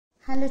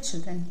Hello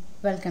children,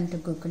 welcome to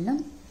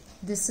Gokulam.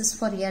 This is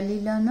for early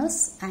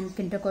learners and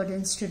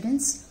kindergarten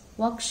students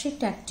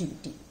worksheet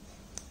activity.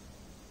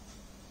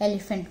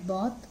 Elephant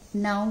bath.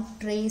 Now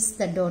trace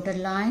the dotted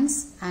lines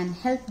and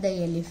help the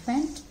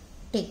elephant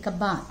take a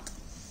bath.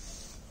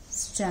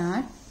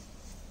 Start.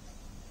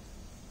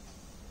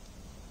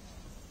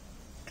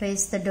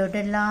 Trace the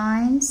dotted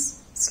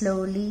lines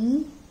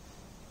slowly.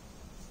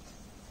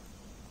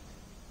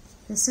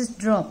 This is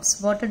drops,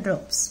 water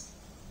drops.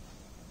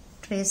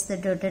 Trace the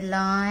dotted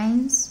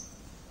lines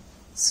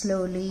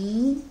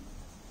slowly.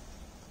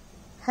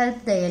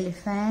 Help the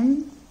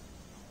elephant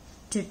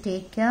to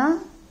take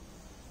a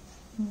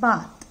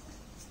bath.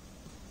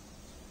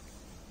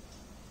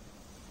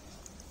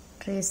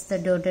 Trace the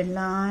dotted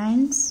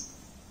lines.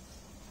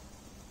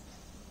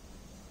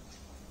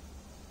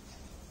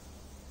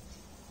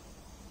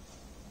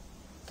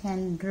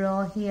 Can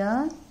draw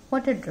here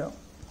water drop.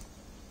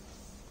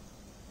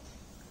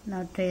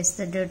 Now trace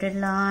the dotted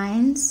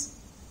lines.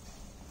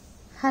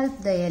 Help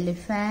the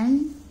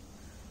elephant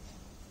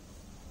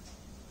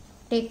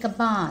take a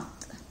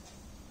bath.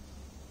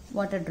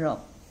 Water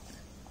drop.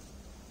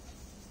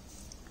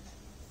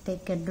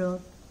 Take a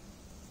drop.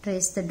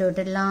 Trace the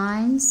dotted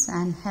lines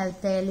and help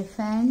the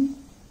elephant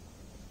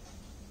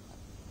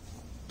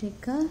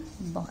take a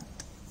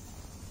bath.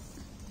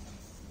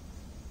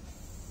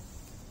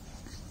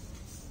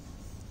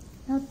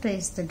 Now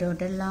trace the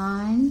dotted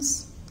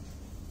lines.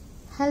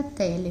 Help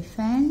the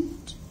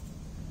elephant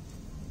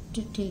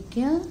to take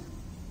a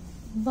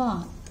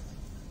bath.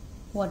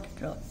 Water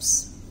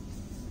drops.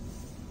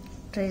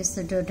 Trace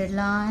the dotted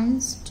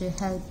lines to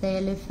help the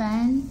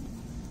elephant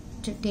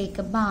to take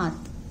a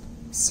bath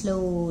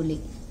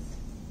slowly.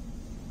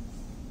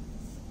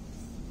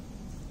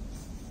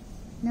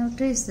 Now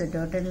trace the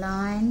dotted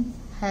line.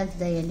 Help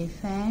the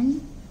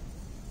elephant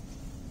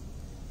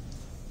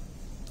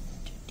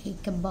to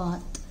take a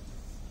bath.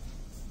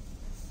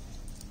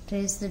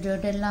 Trace the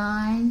dotted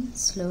line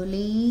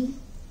slowly.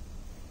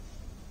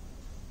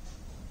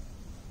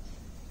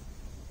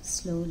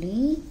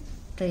 Slowly.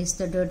 Trace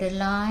the dotted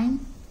line.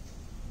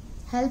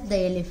 Help the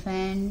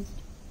elephant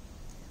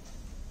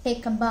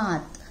take a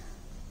bath.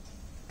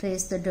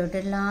 Trace the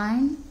dotted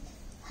line.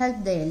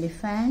 Help the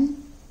elephant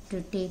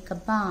to take a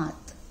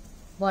bath.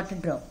 Water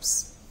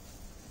drops.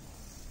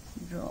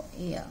 Draw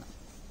here.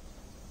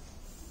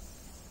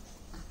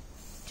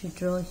 To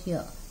draw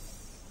here.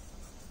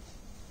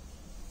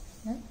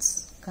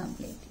 Let's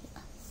complete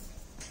here.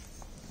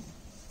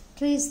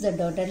 Trace the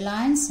dotted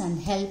lines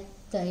and help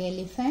the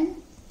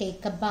elephant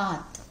take a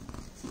bath.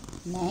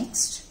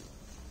 Next,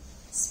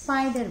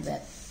 spider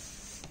web.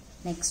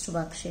 Next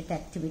worksheet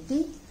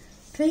activity.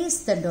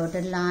 Trace the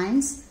dotted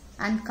lines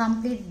and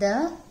complete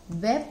the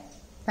web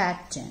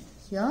pattern.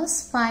 Here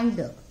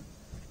spider.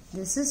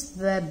 This is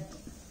web.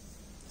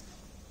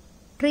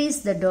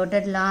 Trace the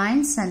dotted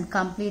lines and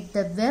complete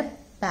the web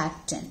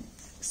pattern.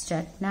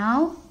 Start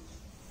now.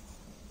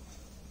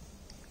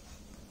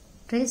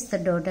 Trace the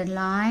dotted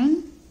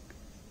line.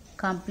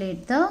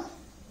 Complete the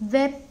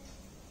web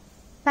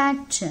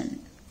pattern.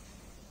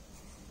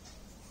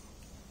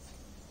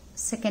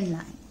 Second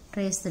line.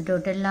 Trace the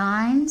dotted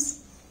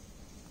lines.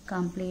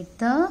 Complete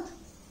the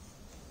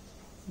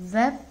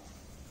web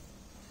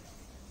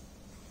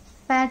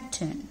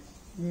pattern.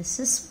 This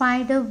is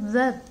spider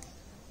web.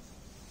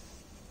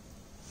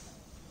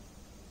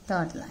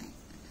 Third line.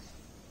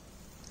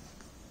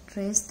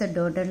 Trace the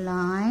dotted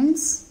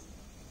lines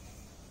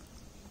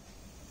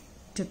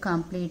to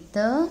complete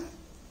the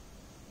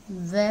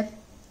web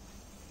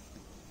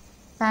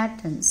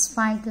pattern.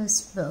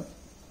 Spider's web.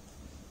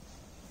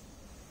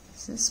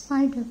 This is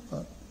spider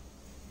web.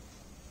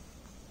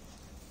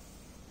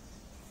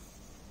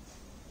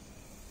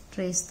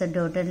 Trace the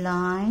dotted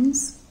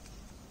lines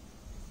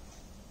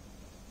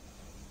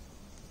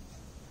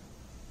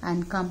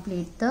and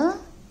complete the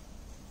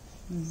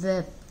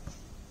web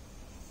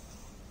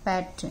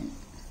pattern.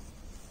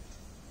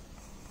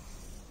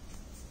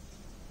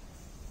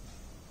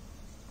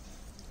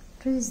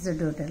 Trace the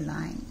dotted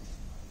line.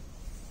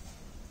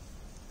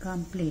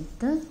 Complete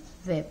the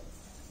web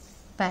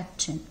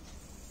pattern.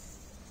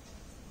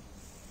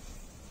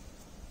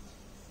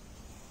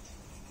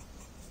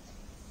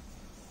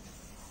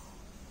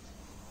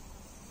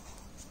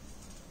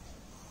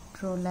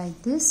 Draw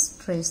like this.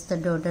 Trace the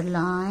dotted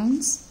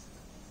lines.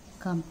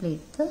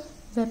 Complete the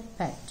web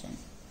pattern.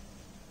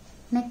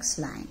 Next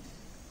line.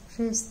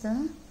 Trace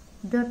the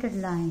dotted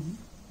line.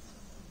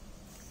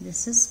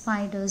 This is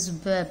spider's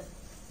web.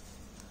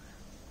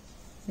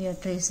 We are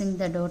tracing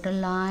the dotted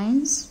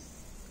lines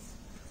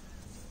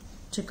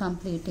to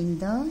completing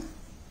the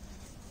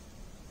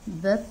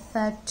web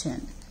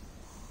pattern.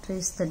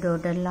 Trace the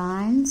dotted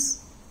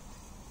lines.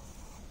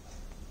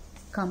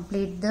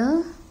 Complete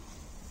the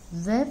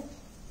web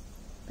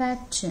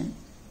pattern.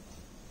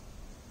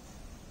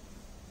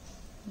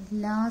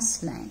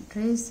 Last line.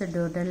 Trace the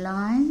dotted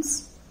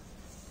lines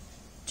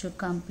to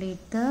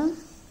complete the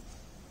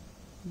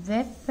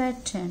web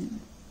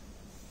pattern.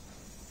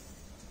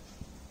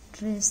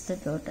 Trace the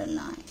dotted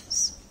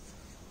lines.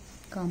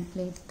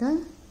 Complete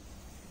the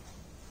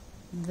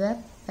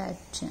web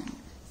pattern.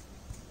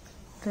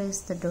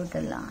 Trace the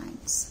dotted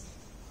lines.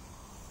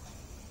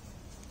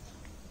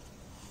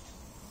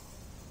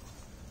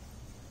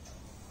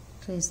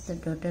 Trace the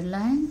dotted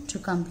line to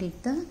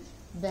complete the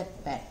web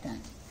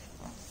pattern.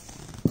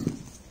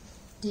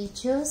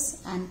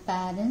 Teachers and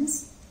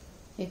parents,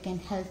 you can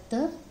help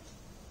the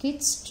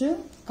kids to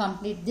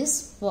complete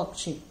this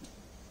worksheet.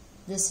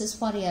 This is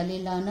for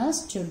early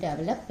learners to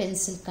develop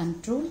pencil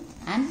control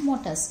and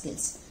motor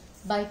skills.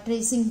 By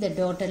tracing the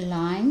dotted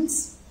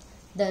lines,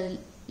 the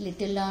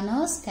little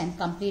learners can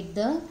complete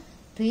the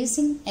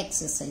tracing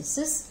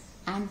exercises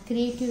and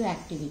creative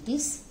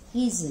activities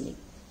easily.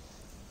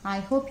 I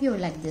hope you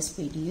like this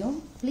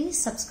video. Please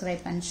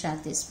subscribe and share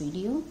this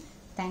video.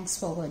 Thanks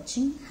for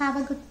watching. Have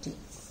a good day.